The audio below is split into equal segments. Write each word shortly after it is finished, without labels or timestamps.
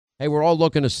Hey, we're all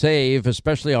looking to save,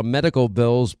 especially on medical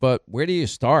bills, but where do you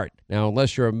start? Now,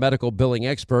 unless you're a medical billing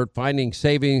expert, finding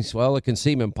savings, well, it can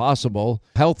seem impossible.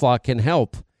 HealthLock can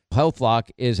help. HealthLock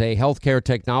is a healthcare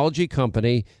technology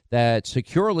company that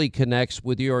securely connects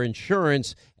with your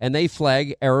insurance, and they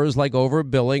flag errors like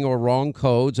overbilling or wrong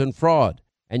codes and fraud.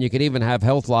 And you can even have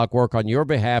HealthLock work on your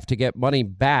behalf to get money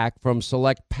back from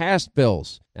select past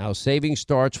bills. Now, saving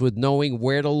starts with knowing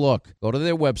where to look. Go to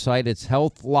their website. It's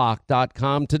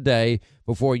healthlock.com today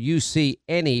before you see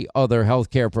any other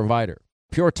healthcare provider.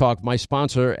 Pure Talk, my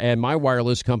sponsor and my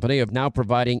wireless company, are now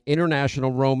providing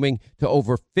international roaming to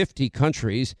over 50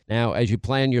 countries. Now, as you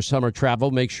plan your summer travel,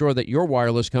 make sure that your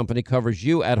wireless company covers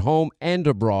you at home and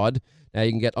abroad. Now,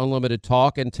 you can get unlimited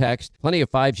talk and text, plenty of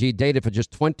 5G data for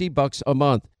just $20 a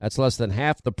month. That's less than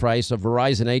half the price of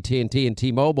Verizon, AT&T, and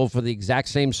T-Mobile for the exact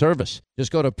same service.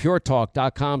 Just go to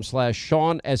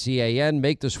puretalk.com/Sean, S-E-A-N.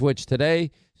 Make the switch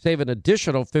today. Save an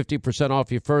additional 50%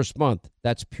 off your first month.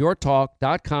 That's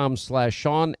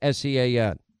puretalk.com/Sean,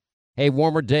 S-E-A-N. Hey,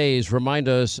 warmer days remind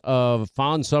us of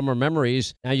fond summer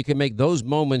memories. Now you can make those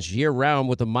moments year-round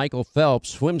with the Michael Phelps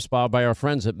Swim Spa by our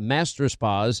friends at Master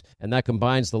Spas, and that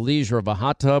combines the leisure of a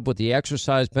hot tub with the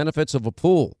exercise benefits of a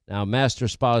pool. Now, Master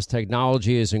Spa's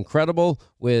technology is incredible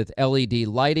with LED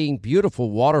lighting, beautiful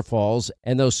waterfalls,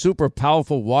 and those super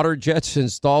powerful water jets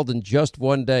installed in just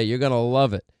one day. You're going to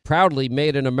love it. Proudly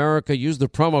made in America. Use the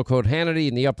promo code Hannity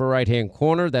in the upper right-hand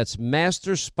corner. That's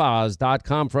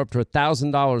masterspas.com for up to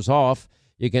 $1,000 off.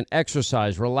 You can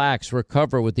exercise, relax,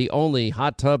 recover with the only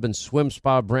hot tub and swim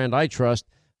spa brand I trust,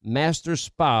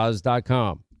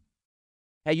 masterspas.com.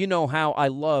 Hey, you know how I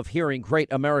love hearing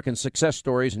great American success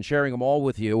stories and sharing them all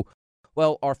with you.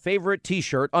 Well, our favorite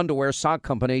T-shirt, underwear, sock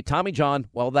company, Tommy John,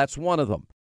 well, that's one of them.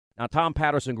 Now, Tom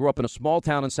Patterson grew up in a small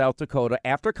town in South Dakota.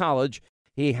 After college,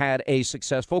 he had a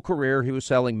successful career. He was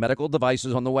selling medical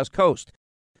devices on the West Coast.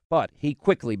 But he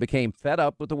quickly became fed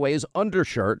up with the way his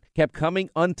undershirt kept coming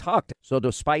untucked. So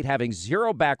despite having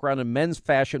zero background in men's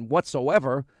fashion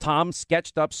whatsoever, Tom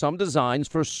sketched up some designs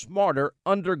for smarter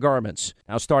undergarments.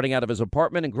 Now, starting out of his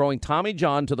apartment and growing Tommy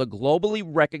John to the globally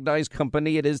recognized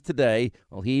company it is today,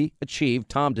 well,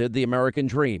 Tom did the American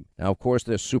dream. Now, of course,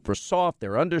 they're super soft.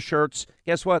 They're undershirts.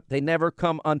 Guess what? They never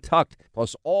come untucked.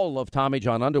 Plus, all of Tommy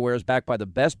John underwear is backed by the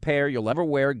best pair you'll ever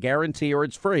wear, guarantee, or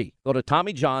it's free. Go to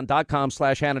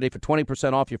TommyJohn.com/Hannity for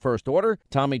 20% off your first order.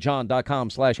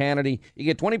 TommyJohn.com/Hannity. You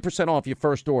get 20% off your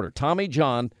first order.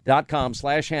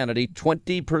 TommyJohn.com/Hannity,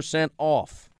 20%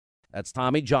 off. That's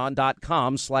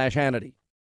TommyJohn.com/Hannity.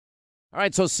 All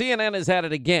right, so CNN is at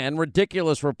it again.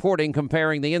 Ridiculous reporting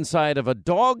comparing the inside of a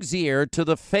dog's ear to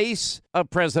the face of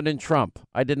President Trump.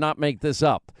 I did not make this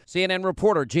up. CNN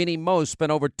reporter Jeannie Moos spent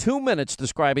over 2 minutes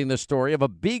describing the story of a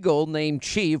beagle named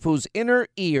Chief whose inner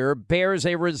ear bears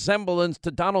a resemblance to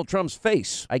Donald Trump's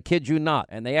face. I kid you not.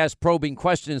 And they asked probing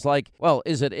questions like, well,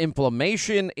 is it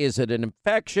inflammation? Is it an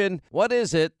infection? What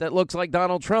is it that looks like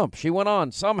Donald Trump? She went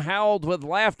on. Some howled with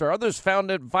laughter. Others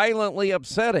found it violently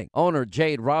upsetting. Owner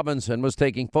Jade Robinson was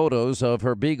taking photos of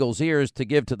her beagle's ears to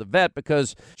give to the vet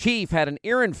because Chief had an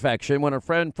ear infection when her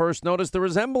friend first noticed the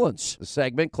resemblance. The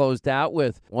segment closed out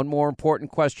with one more important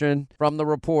question from the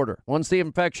reporter. Once the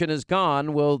infection is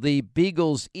gone, will the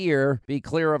beagle's ear be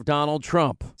clear of Donald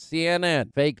Trump?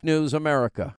 CNN, Fake News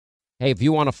America. Hey, if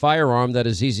you want a firearm that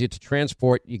is easy to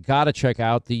transport, you got to check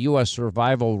out the U.S.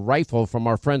 Survival Rifle from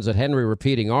our friends at Henry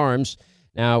Repeating Arms.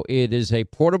 Now, it is a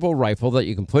portable rifle that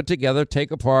you can put together,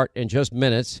 take apart in just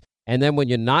minutes. And then when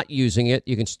you're not using it,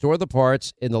 you can store the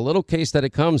parts in the little case that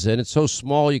it comes in. It's so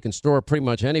small you can store it pretty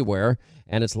much anywhere,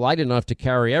 and it's light enough to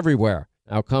carry everywhere.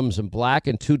 Now it comes in black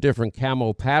and 2 different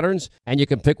camo patterns, and you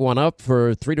can pick one up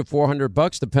for $300 to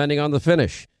 $400 depending on the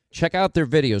finish. Check out their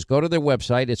videos. Go to their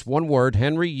website. It's one word,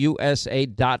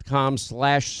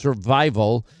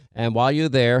 henryusa.com/survival. And while you're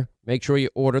there, make sure you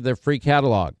order their free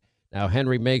catalog. Now,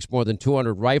 Henry makes more than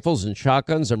 200 rifles and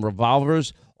shotguns and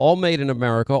revolvers, all made in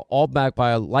America, all backed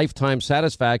by a lifetime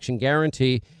satisfaction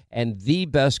guarantee and the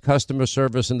best customer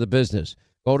service in the business.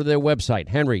 Go to their website,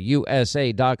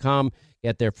 henryusa.com.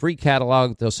 Get their free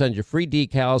catalog. They'll send you free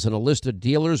decals and a list of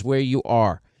dealers where you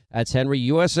are. That's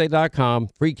henryusa.com.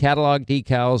 Free catalog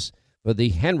decals for the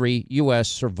Henry U.S.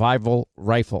 Survival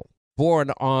Rifle.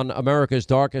 Born on America's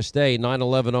darkest day,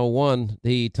 9/11/01,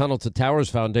 the Tunnel to Towers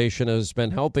Foundation has been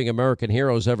helping American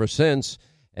heroes ever since.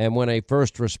 And when a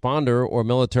first responder or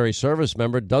military service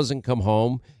member doesn't come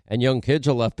home and young kids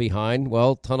are left behind,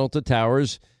 well, Tunnel to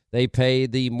Towers, they pay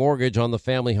the mortgage on the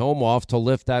family home off to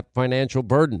lift that financial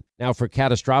burden. Now, for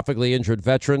catastrophically injured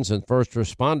veterans and first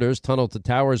responders, Tunnel to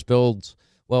Towers builds,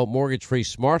 well, mortgage-free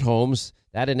smart homes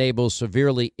That enables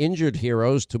severely injured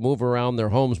heroes to move around their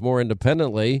homes more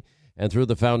independently. And through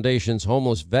the Foundation's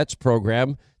Homeless Vets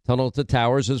program, Tunnel to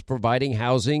Towers is providing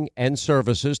housing and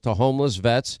services to homeless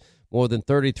vets. More than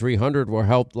 3,300 were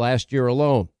helped last year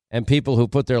alone. And people who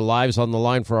put their lives on the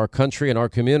line for our country and our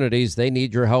communities, they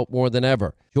need your help more than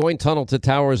ever. Join Tunnel to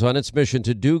Towers on its mission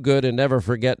to do good and never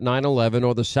forget 9/11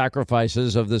 or the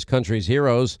sacrifices of this country's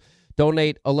heroes.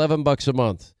 Donate $11 a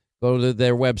month. Go to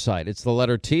their website. It's the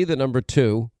letter T, the number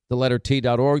 2, the letter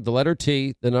T.org, the letter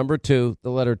T, the number 2,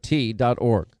 the letter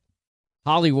T.org.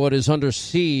 Hollywood is under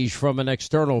siege from an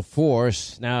external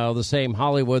force. Now, the same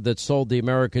Hollywood that sold the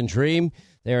American dream,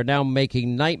 they are now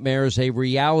making nightmares a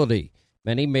reality.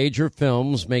 Many major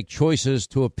films make choices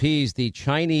to appease the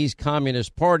Chinese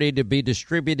Communist Party to be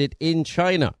distributed in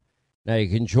China. Now you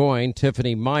can join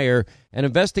Tiffany Meyer, an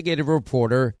investigative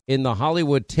reporter in the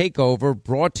Hollywood Takeover,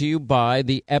 brought to you by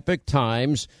the Epoch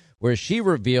Times, where she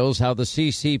reveals how the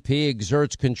CCP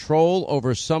exerts control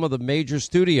over some of the major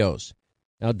studios.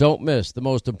 Now don't miss the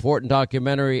most important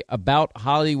documentary about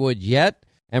Hollywood yet,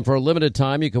 and for a limited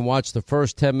time you can watch the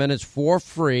first 10 minutes for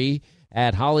free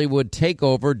at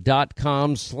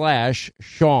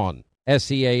HollywoodTakeover.com/Sean,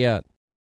 SEAN.